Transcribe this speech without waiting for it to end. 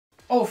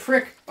Oh,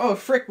 frick. Oh,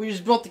 frick. We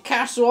just built the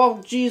castle. Oh,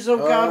 jeez. Oh,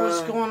 God.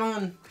 What's going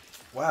on?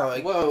 Wow.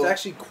 It's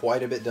actually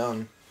quite a bit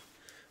done.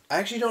 I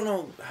actually don't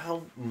know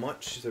how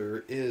much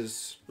there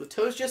is. The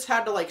Toads just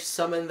had to, like,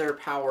 summon their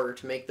power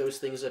to make those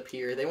things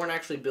appear. They weren't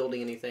actually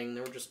building anything.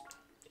 They were just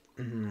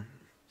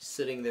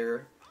sitting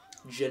there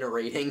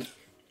generating.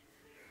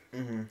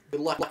 Good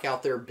luck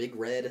out there, Big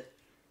Red.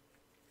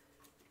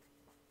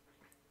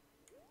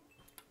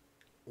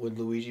 Would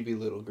Luigi be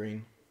Little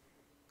Green?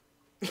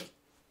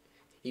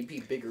 He'd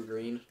be Bigger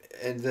Green.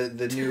 And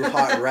the new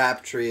hot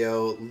rap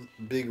trio,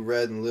 Big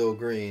Red and Lil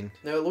Green.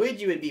 No,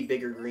 Luigi would be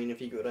Bigger Green,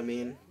 if you get what I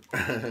mean.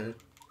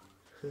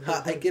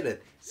 I get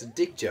it. It's a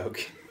dick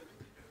joke.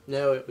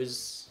 No, it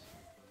was...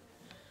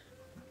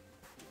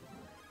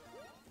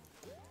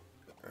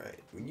 Alright,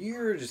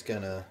 you're just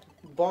gonna...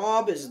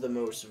 Bob is the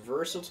most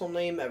versatile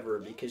name ever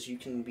because you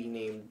can be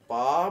named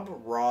Bob,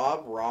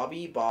 Rob,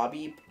 Robbie,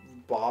 Bobby,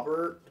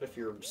 Bobbert, if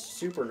you're a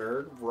super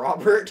nerd,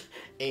 Robert,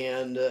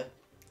 and...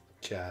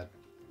 Chad.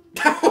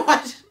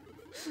 What?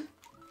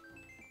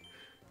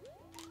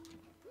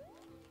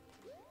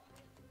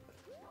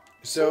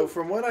 So,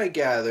 from what I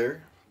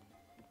gather,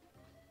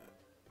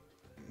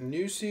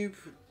 New Soup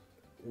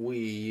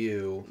Wii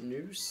U...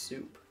 New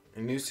Soup.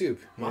 New Soup.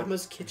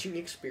 Mama's Kitchen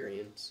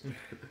Experience.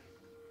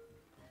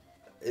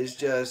 Is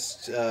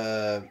just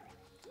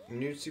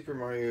New Super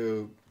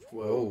Mario.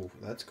 Whoa,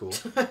 that's cool.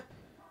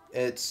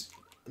 It's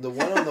the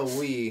one on the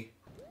Wii,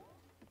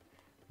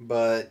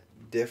 but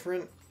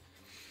different.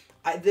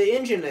 The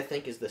engine, I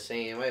think, is the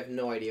same. I have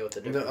no idea what the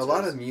difference is. A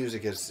lot of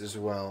music is as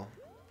well.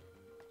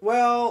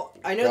 Well,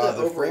 I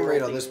know the frame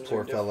rate on this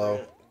poor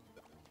fellow.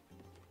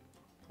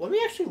 Let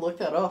me actually look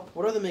that up.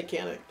 What are the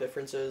mechanic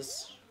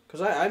differences?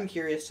 Because I'm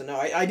curious to know.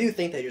 I do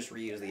think they just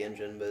reused the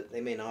engine, but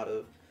they may not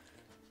have.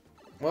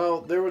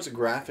 Well, there was a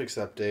graphics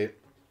update.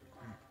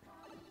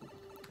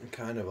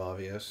 Kind of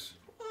obvious.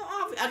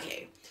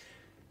 Okay.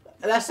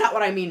 That's not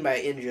what I mean by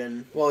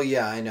engine. Well,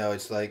 yeah, I know.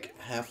 It's like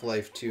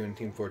Half-Life 2 and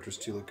Team Fortress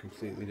 2 look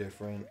completely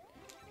different.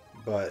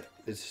 But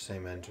it's the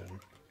same engine.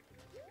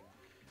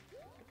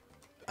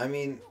 I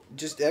mean,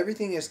 just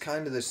everything is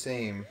kind of the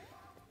same.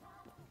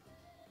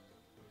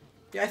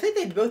 Yeah, I think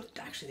they both...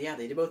 Actually, yeah,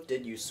 they both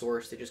did use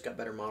Source. They just got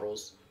better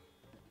models.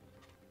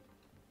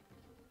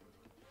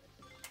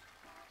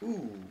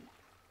 Ooh.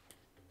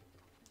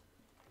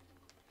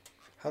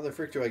 How the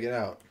frick do I get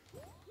out?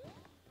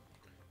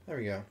 There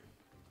we go.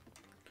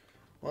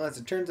 Well, as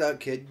it turns out,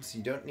 kids,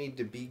 you don't need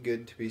to be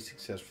good to be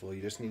successful.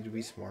 You just need to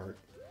be smart.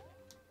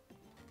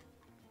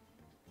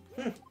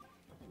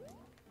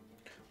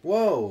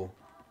 Whoa!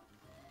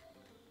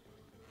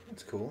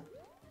 That's cool.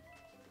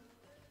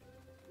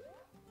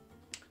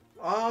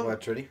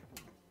 Watch, ready?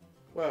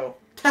 Whoa.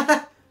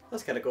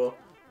 That's kind of cool.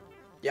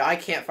 Yeah, I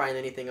can't find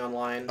anything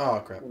online.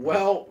 Oh, crap.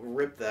 Well,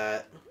 rip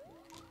that.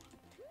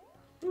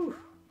 Whew.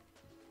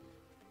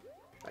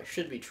 I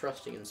should be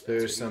trusting in Spencer.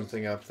 There's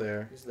something up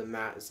there. This is the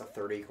mat. It's a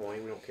 30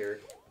 coin. We don't care.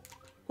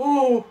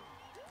 Ooh.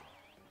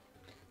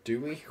 Do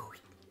we?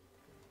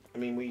 I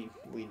mean, we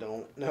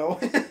don't know.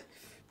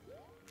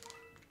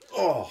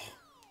 Oh.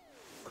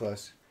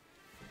 Close.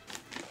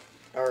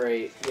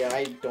 Alright. Yeah,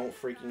 I don't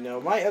freaking know.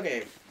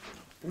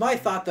 My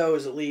thought, though,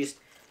 is at least,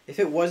 if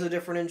it was a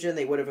different engine,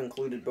 they would have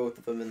included both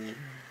of them in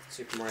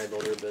Super Mario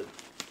Builder, but...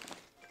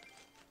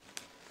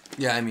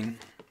 Yeah, I mean,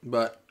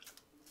 but...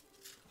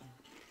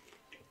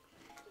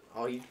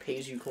 Oh, he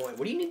pays you coins.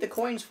 What do you need the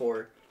coins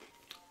for?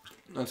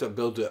 That's what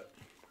builds it.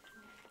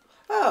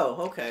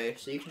 Oh, okay.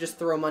 So you can just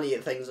throw money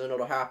at things and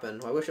it'll happen.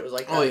 I wish it was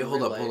like that. Oh, yeah,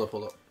 hold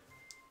up.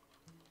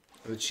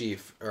 The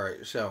chief.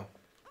 Alright, so...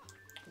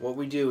 What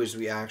we do is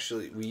we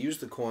use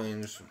the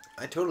coins...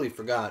 I totally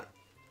forgot.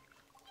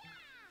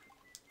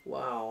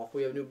 Wow,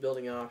 we have new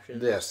building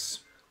options.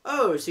 This.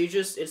 Oh, so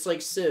it's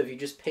like Civ. You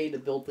just pay to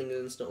build things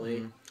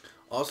instantly.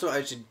 Also,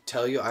 I should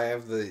tell you, I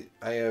have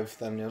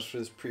thumbnails for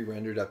this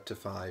pre-rendered up to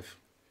 5.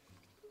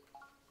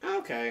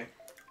 Okay.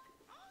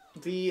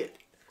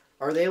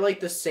 Are they like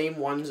the same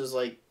ones as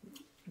like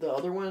the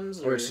other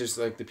ones? Or it's just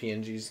like the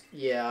PNGs?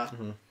 Yeah.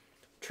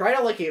 Try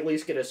to like at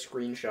least get a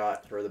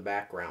screenshot for the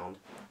background.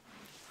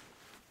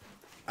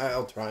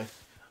 I'll try.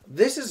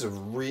 This is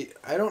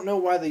I don't know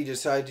why they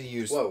decided to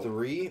use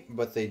 3,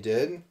 but they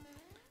did.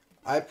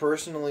 I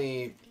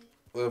personally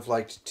would have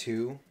liked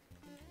 2.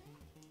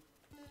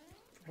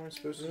 What am I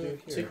supposed to do here?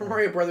 Super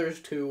Mario Brothers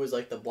 2 was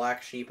like the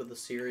black sheep of the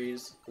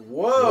series.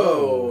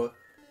 Whoa!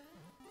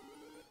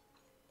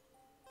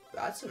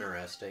 That's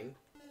interesting.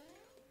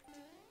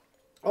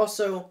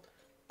 Also,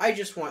 I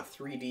just want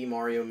 3D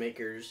Mario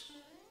makers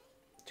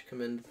to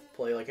come into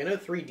play. Like, I know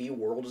 3D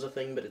World is a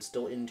thing, but it's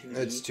still in 2D.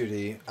 It's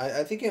 2D.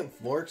 I think it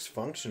works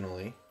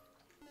functionally.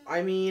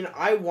 I mean,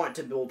 I want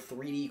to build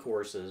 3D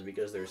courses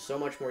because there's so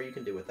much more you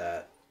can do with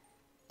that.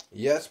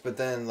 Yes, but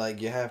then,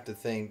 like, you have to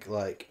think,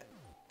 like...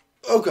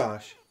 Oh,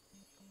 gosh.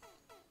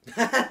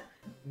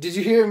 Did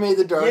you hear me,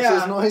 the Dark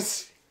Souls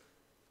noise?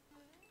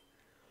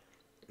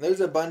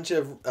 There's a bunch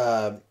of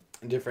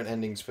different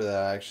endings for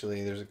that,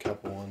 actually. There's a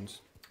couple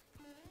ones.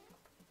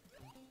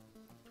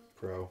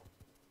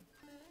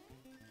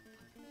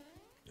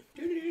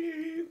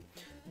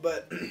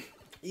 But,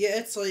 yeah,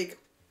 it's like...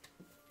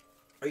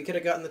 Or you could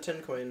have gotten the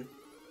 10 coin.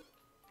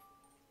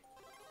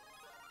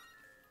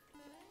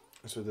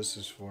 That's what this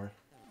is for.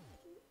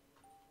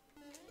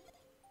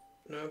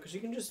 No, because you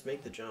can just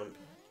make the jump.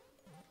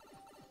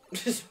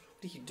 What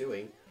are you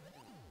doing?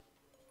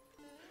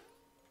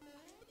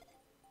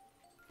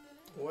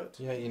 What?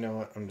 Yeah, you know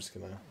what? I'm just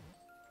gonna...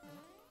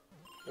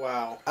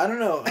 Wow. I don't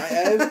know. I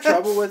have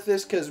trouble with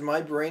this because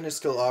my brain is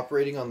still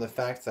operating on the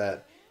fact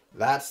that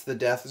that's the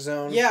death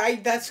zone. Yeah,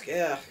 that's...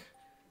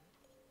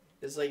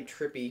 It's, like,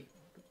 trippy.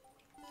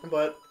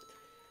 But...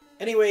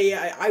 Anyway,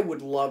 I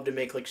would love to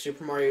make, like,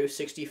 Super Mario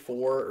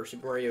 64 or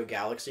Super Mario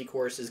Galaxy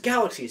courses.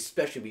 Galaxy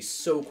especially would be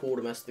so cool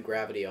to mess the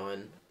gravity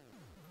on.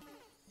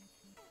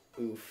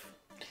 Oof.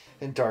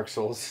 And Dark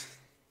Souls.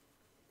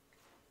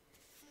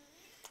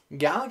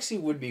 Galaxy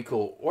would be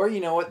cool. Or,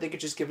 you know what? They could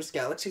just give us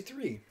Galaxy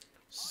 3.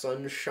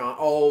 Sunshine.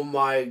 Oh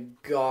my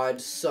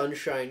god.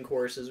 Sunshine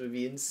courses would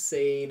be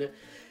insane.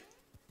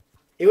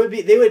 It would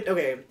be... They would...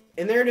 Okay.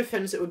 In their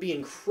defense, it would be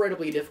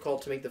incredibly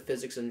difficult to make the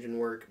physics engine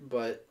work,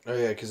 but... Oh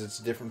yeah, because it's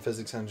a different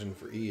physics engine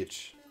for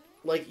each.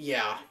 Like,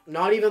 yeah.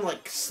 Not even,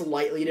 like,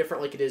 slightly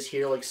different like it is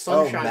here. Like,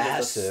 Sunshine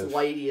is the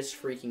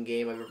slightest freaking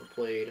game I've ever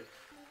played.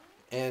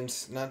 And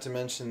not to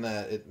mention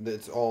that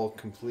it's all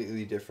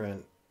completely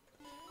different.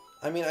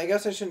 I mean, I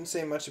guess I shouldn't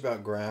say much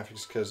about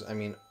graphics, because, I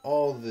mean,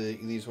 all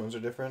these ones are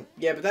different.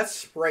 Yeah, but that's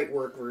sprite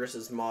work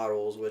versus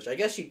models, which I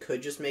guess you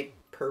could just make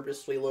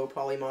purposely low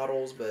poly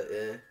models, but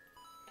eh.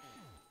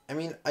 I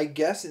mean, I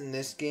guess in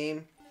this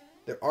game,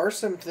 there are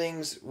some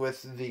things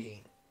with the...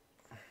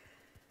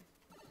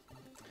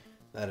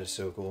 That is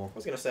so cool. I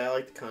was gonna say, I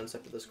like the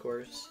concept of this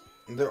course.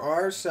 There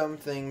are some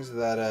things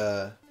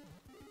that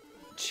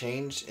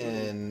changed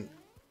in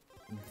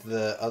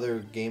the other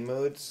game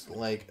modes.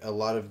 Like, a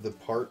lot of the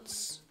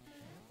parts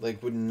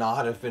like would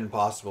not have been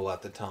possible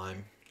at the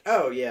time.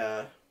 Oh,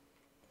 yeah.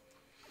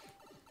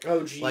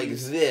 Oh, geez. Like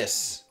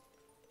this.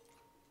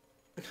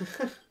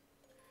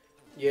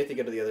 You have to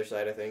go to the other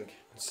side, I think.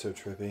 It's so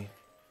trippy.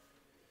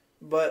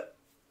 But,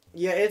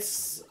 yeah,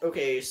 it's...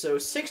 Okay, so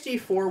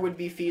 64 would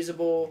be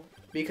feasible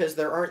because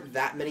there aren't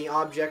that many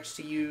objects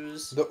to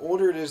use. The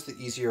older it is, the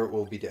easier it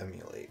will be to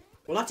emulate.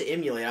 Well, not to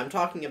emulate. I'm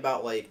talking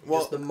about, like,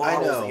 just the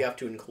models that you have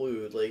to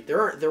include. Like, there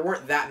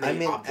weren't that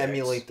many objects. I mean,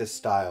 emulate the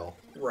style.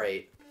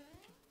 Right.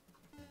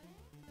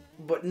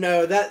 But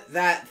no,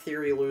 that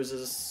theory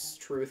loses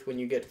truth when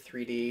you get to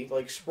 3D.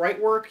 Like,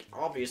 sprite work,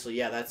 obviously,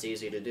 yeah, that's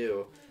easy to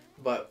do.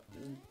 But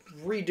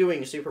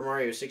redoing Super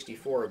Mario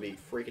 64 would be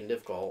freaking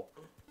difficult.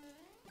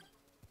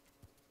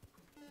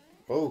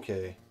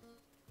 Okay.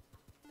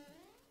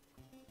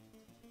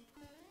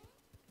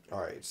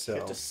 Alright, so... You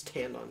have to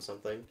stand on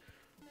something.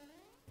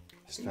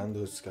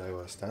 Stando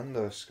Skywa,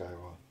 Stando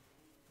Skywa.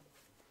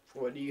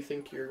 What do you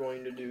think you're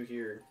going to do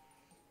here?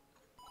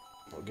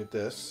 I'll get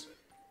this.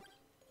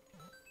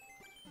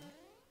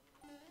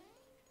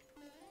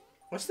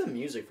 What's the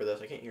music for this?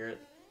 I can't hear it.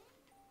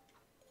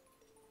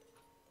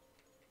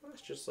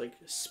 It's just like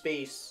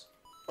space.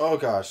 Oh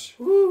gosh.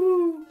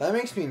 Woo! That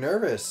makes me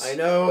nervous. I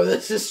know,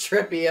 this is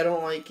trippy. I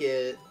don't like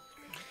it.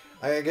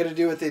 I gotta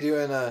do what they do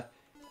in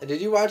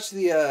did you watch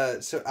the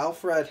so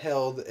Alfred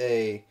held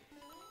a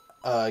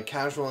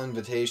casual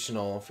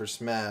invitational for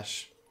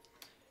Smash,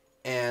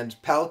 and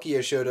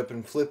Palkia showed up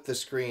and flipped the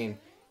screen,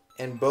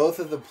 and both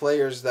of the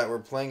players that were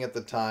playing at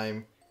the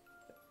time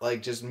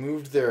like just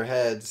moved their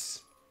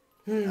heads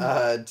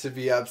to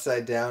be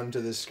upside down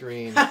to the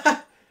screen.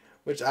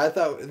 Which I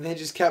thought, they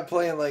just kept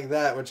playing like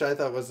that, which I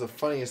thought was the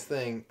funniest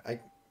thing.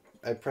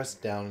 I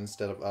pressed down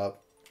instead of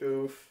up.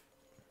 Oof.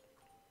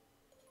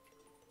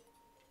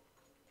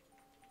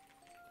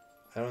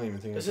 I don't even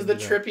think this is the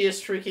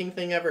trippiest freaking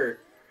thing ever.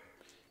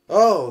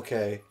 Oh,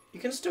 okay.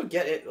 You can still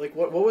get it. Like,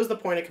 what was the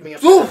point of coming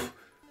up? Oof!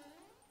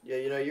 Yeah,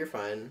 you know, you're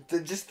fine.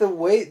 Just the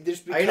way...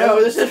 I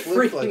know, this is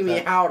freaking me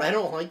out. I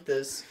don't like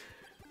this.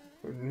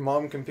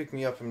 Mom can pick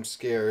me up, I'm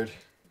scared.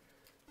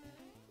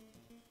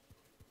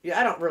 Yeah,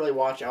 I don't really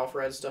watch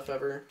Alfred stuff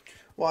ever.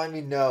 Well, I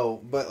mean,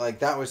 no, but, like,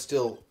 that was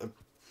still a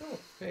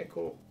okay,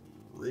 cool.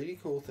 really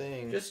cool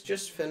thing.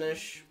 Just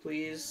finish,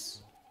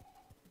 please.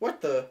 What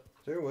the?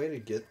 Is there a way to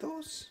get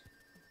those?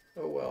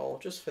 Oh, well,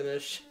 just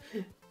finish.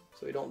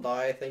 So we don't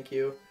die, thank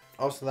you.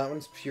 Also, that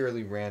one's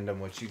purely random,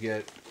 what you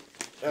get.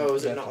 Oh,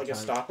 is it not like a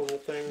stoppable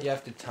thing? You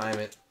have to time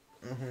it.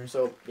 Mm-hmm.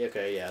 So,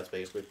 okay, yeah, it's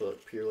basically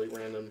purely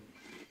random.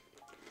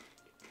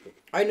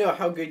 I know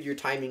how good your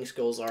timing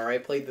skills are. I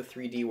played the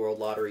 3D World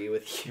Lottery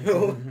with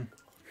you.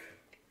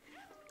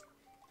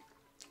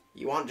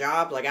 You want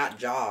jobs? I got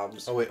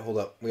jobs. Oh, wait, hold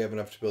up. We have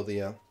enough to build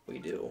the... We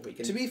do. We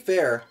can. To be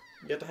fair...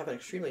 You have to have an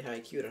extremely high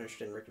IQ to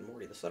understand Rick and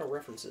Morty. The subtle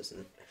references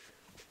and...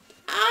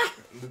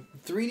 The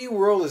 3D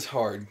world is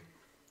hard.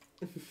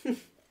 I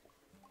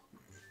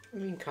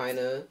mean,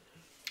 kinda.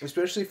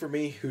 Especially for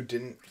me, who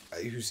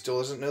still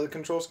doesn't know the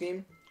control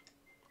scheme.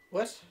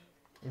 What?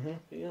 Mm-hmm.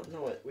 You don't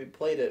know it. We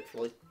played it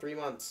for like 3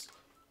 months.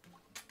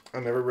 I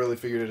never really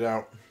figured it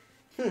out.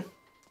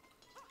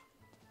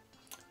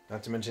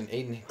 Not to mention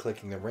Aiden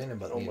clicking the random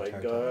button the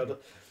entire time. Oh my god.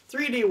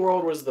 3D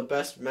World was the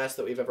best mess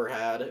that we've ever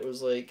had. It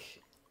was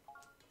like...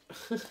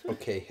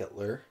 Okay,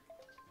 Hitler.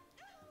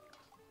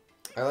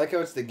 I like how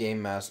it's the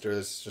Game Master.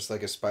 It's just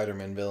like a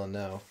Spider-Man villain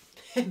now.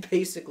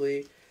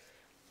 Basically.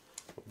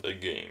 The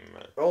Game.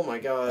 Oh my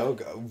god. Oh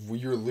god,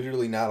 you're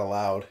literally not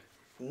allowed.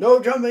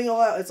 No jumping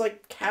allowed. It's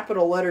like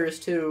capital letters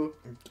too.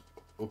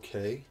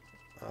 Okay.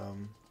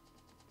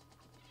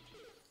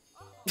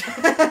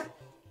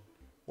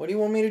 What do you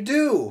want me to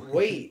do?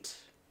 Wait.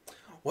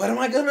 What am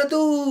I gonna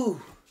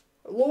do?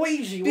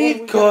 Luigi,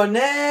 Speed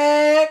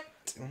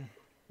connect!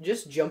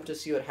 Just jump to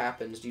see what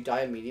happens. Do you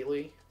die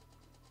immediately?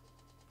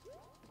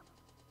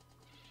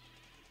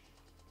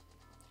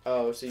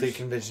 Oh, so The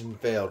convention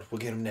failed. We'll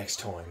get him next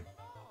time.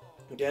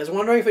 Yeah, I was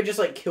wondering if it just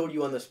like killed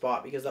you on the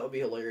spot because that would be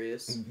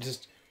hilarious.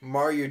 Just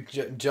Mario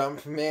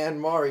jump, man.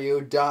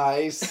 Mario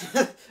dies.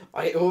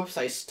 Oops,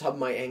 I stubbed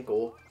my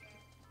ankle.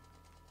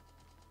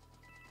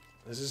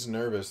 This is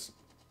nervous.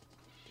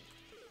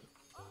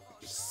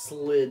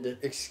 Slid.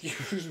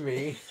 Excuse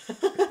me.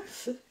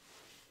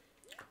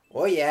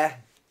 Oh yeah.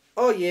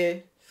 Oh yeah.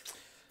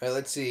 Alright,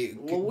 let's see.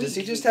 Luigi Does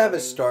he just have a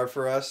coming. star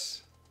for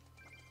us?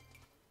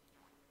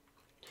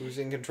 Who's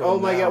in control? Oh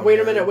my god, wait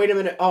a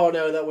minute. Oh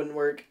no, that wouldn't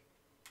work.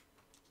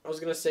 I was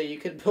gonna say you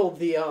could build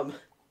the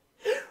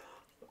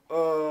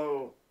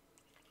oh,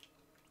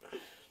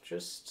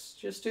 just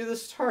do the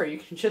star. You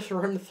can just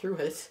run through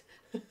it.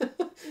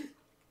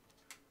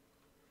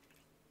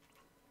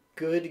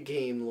 Good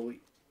game,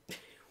 Louis. What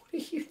are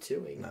you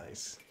doing?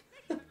 Nice.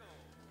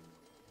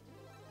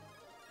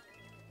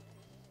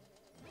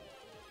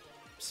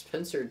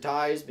 Spencer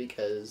dies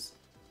because...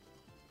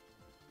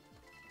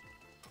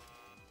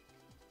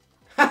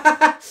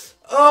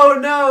 Oh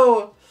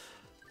no!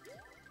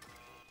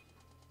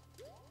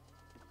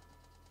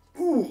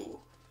 Ooh!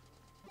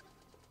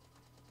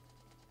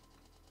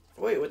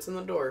 Wait, what's in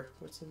the door?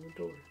 What's in the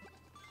door?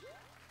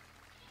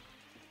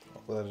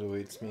 All that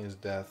awaits me is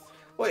death.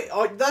 Wait,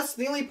 oh, that's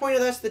the only point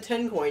of that's the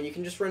 10 coin. You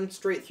can just run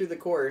straight through the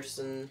course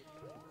and...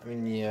 I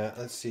mean, yeah,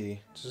 let's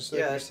see. Just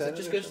like yeah, reset it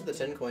just or goes to the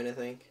something? 10 coin, I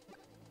think.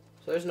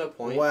 So there's no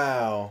point.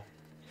 Wow.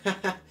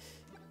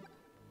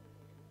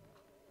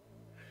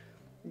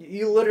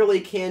 You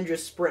literally can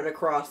just sprint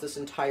across this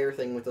entire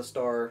thing with a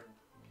star.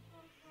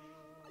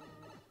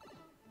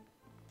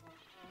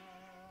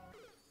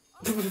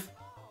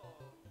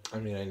 I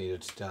mean, I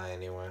needed to die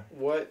anyway.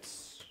 What?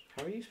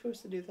 How are you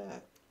supposed to do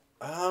that?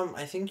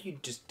 I think you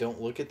just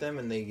don't look at them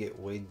and they get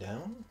weighed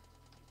down.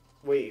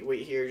 Wait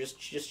here.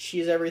 Just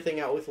cheese everything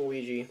out with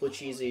Luigi.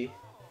 Luigi.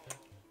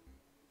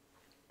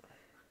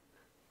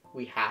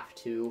 We have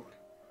to.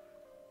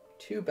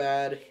 Too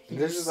bad.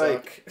 This is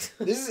like...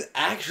 This is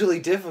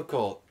actually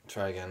difficult.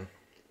 Try again.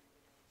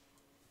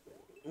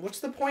 What's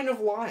the point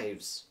of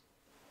lives?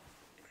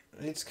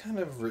 It's kind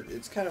of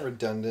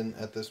redundant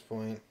at this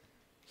point.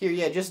 Here,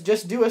 yeah,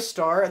 just do a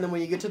star, and then when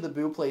you get to the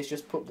boo place,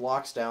 just put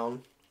blocks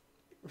down.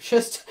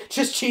 Just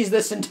cheese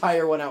this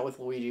entire one out with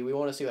Luigi. We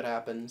want to see what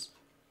happens.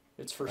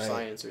 It's for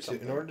science or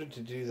something. In order to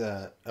do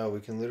that, we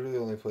can literally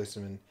only place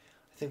them in...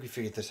 I think we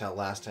figured this out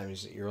last time.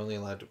 You're only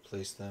allowed to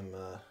place them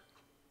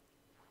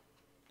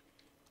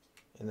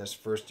in this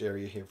first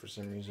area here for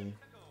some reason.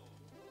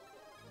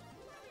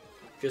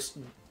 Just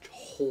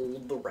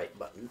hold the right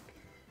button.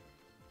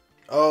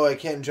 Oh, I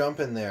can't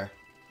jump in there.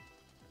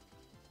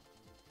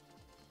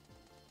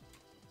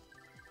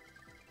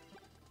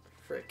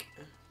 Frick.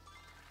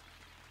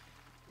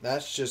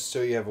 That's just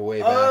so you have a way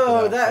back.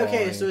 Oh, without that okay.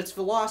 falling. So it's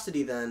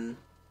velocity then.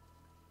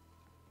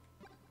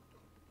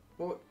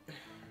 What?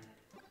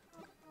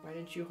 Why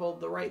didn't you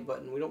hold the right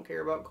button? We don't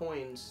care about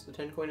coins. The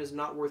 10 coin is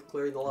not worth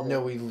clearing the level.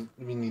 No, we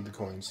need the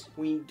coins.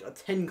 A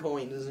 10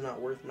 coins is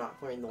not worth not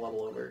clearing the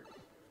level over.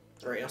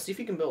 All right, now see if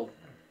you can build.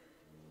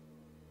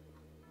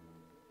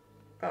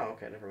 Oh,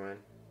 okay, never mind.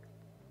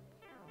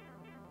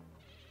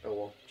 Oh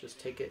well, just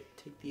take it.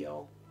 Take the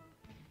L.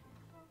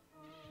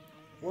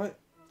 What?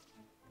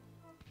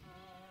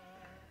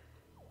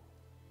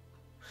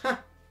 Huh.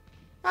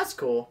 That's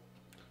cool.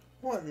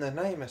 What in the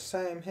name of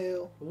Sam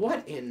Hill?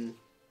 What in...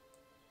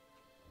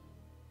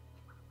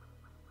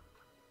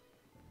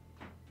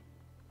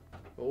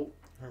 Oh.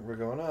 Alright, we're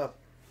going up.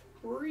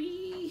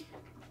 Whee!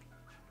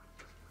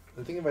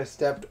 I think if I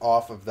stepped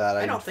off of that,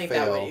 I'd I don't think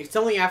fail. that way. It's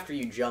only after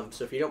you jump,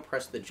 so if you don't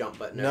press the jump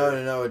button...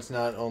 No, it's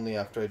not only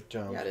after I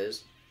jump. Yeah, it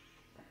is.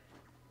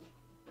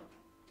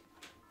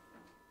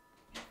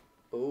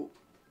 Oh.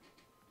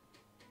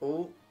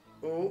 Oh.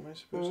 Oh. What am I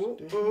supposed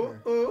to do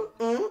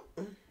here?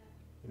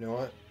 You know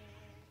what?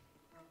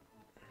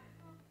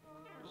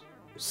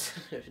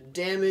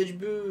 Damage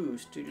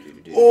boost.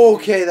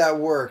 Okay, that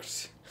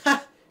worked.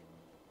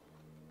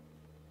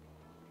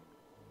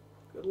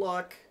 Good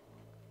luck.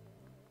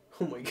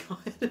 Oh my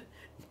god.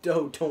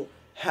 No, don't.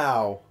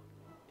 How?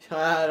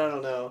 I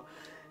don't know.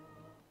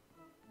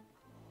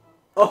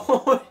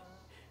 Oh.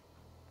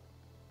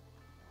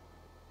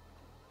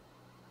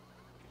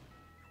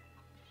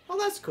 Oh,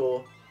 that's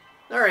cool.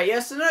 Alright,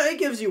 yes, so it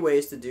gives you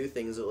ways to do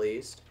things at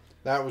least.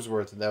 That was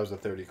worth it. That was a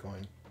 30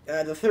 coin.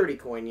 The 30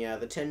 coin, yeah.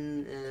 The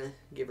 10,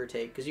 give or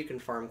take, because you can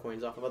farm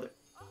coins off of other...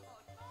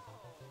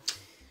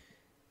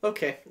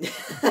 Okay.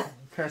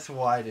 Press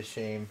Y to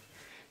shame.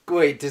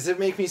 Wait, does it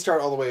make me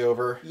start all the way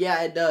over?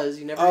 Yeah, it does.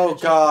 You never. Oh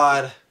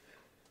God.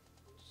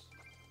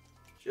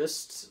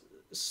 Just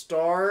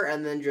star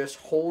and then just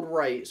hold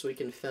right so we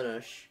can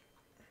finish.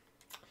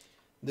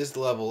 This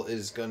level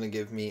is gonna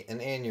give me an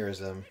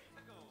aneurysm.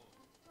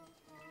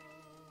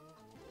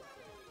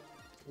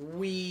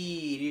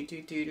 Wee.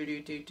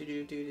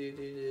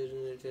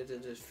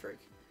 Frick.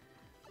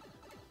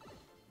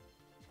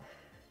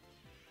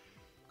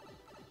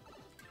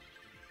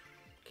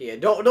 Okay, yeah,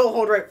 don't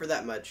hold right for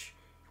that much.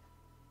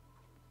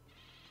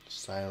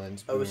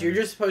 Silence. Oh, so you're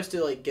just supposed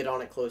to like get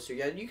on it closer.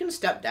 Yeah, you can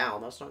step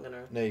down. That's not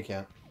gonna. No, you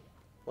can't.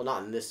 Well,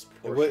 not in this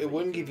portion. It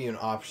wouldn't give you an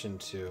option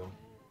to.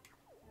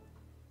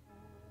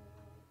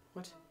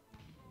 What?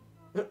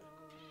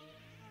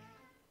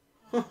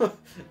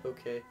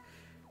 Okay.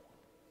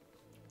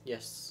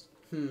 Yes.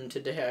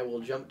 Today I will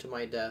jump to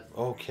my death.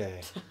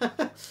 Okay.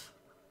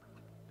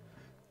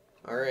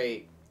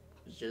 Alright.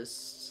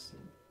 Just...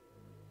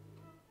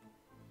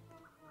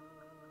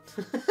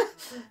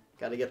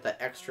 Gotta get that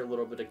extra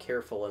little bit of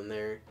careful in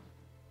there.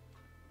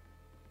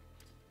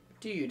 What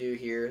do you do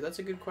here? That's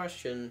a good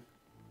question.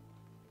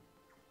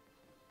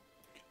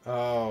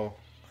 Oh.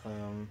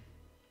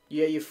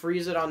 Yeah, you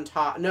freeze it on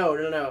top. No.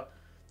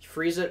 You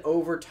freeze it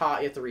over top.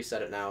 You have to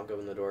reset it now. Go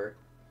in the door.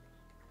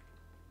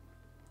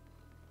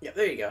 Yeah,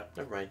 there you go.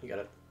 Never mind. You got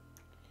it.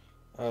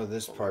 Oh,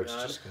 this part's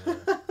God. just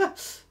gonna...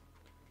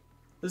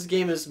 This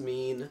game is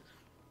mean.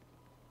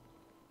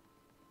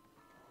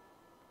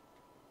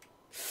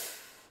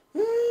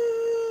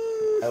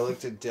 I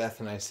looked at Death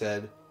and I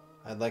said,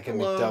 I'd like a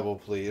Hello.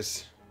 McDouble,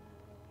 please.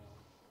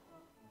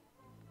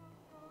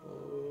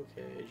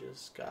 Okay,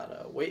 just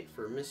gotta wait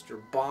for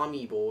Mr.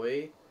 Bomby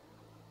Boy.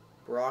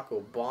 Barack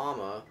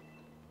Obama.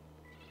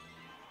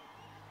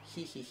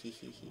 Hee.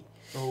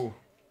 Oh.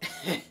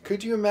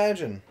 Could you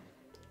imagine?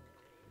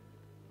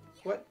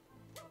 What?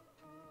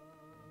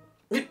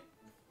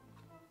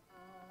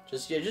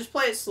 Just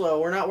play it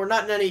slow. We're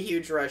not in any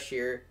huge rush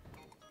here.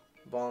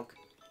 Bonk.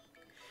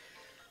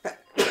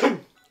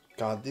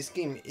 God, this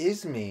game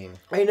is mean.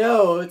 I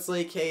know, it's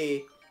like,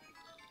 hey.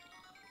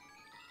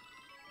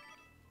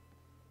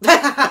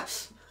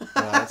 That's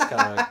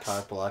kind of a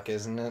cock block,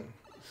 isn't it?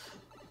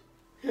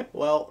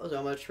 Well,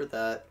 so much for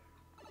that.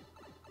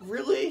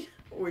 Really?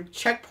 Or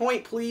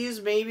checkpoint,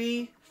 please,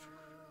 maybe?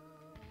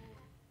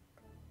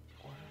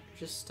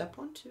 Just step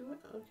onto it?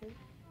 Okay.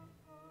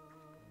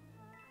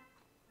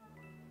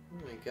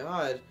 Oh my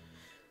god.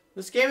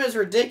 This game is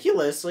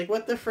ridiculous. Like,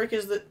 what the frick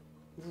is the...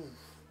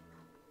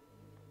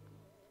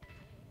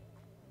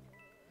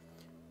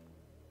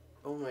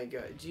 Oh my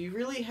god. Do you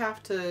really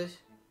have to...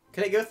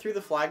 Can it go through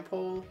the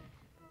flagpole?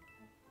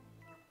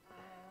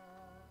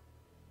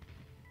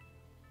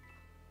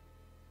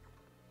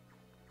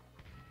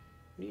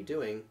 What are you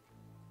doing?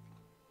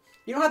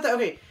 You don't have to...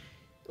 Okay.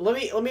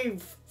 Let me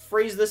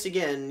phrase this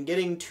again.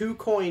 Getting 2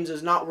 coins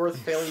is not worth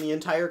failing the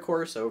entire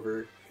course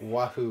over.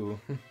 Wahoo.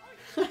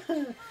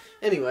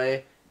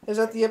 Anyway. Is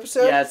that the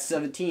episode? Yeah, it's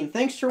 17.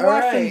 Thanks for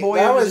watching, boys.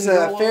 That was and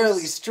a girls.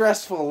 fairly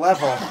stressful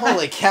level.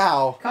 Holy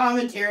cow.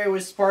 Commentary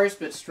was sparse,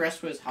 but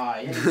stress was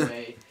high.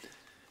 Anyway.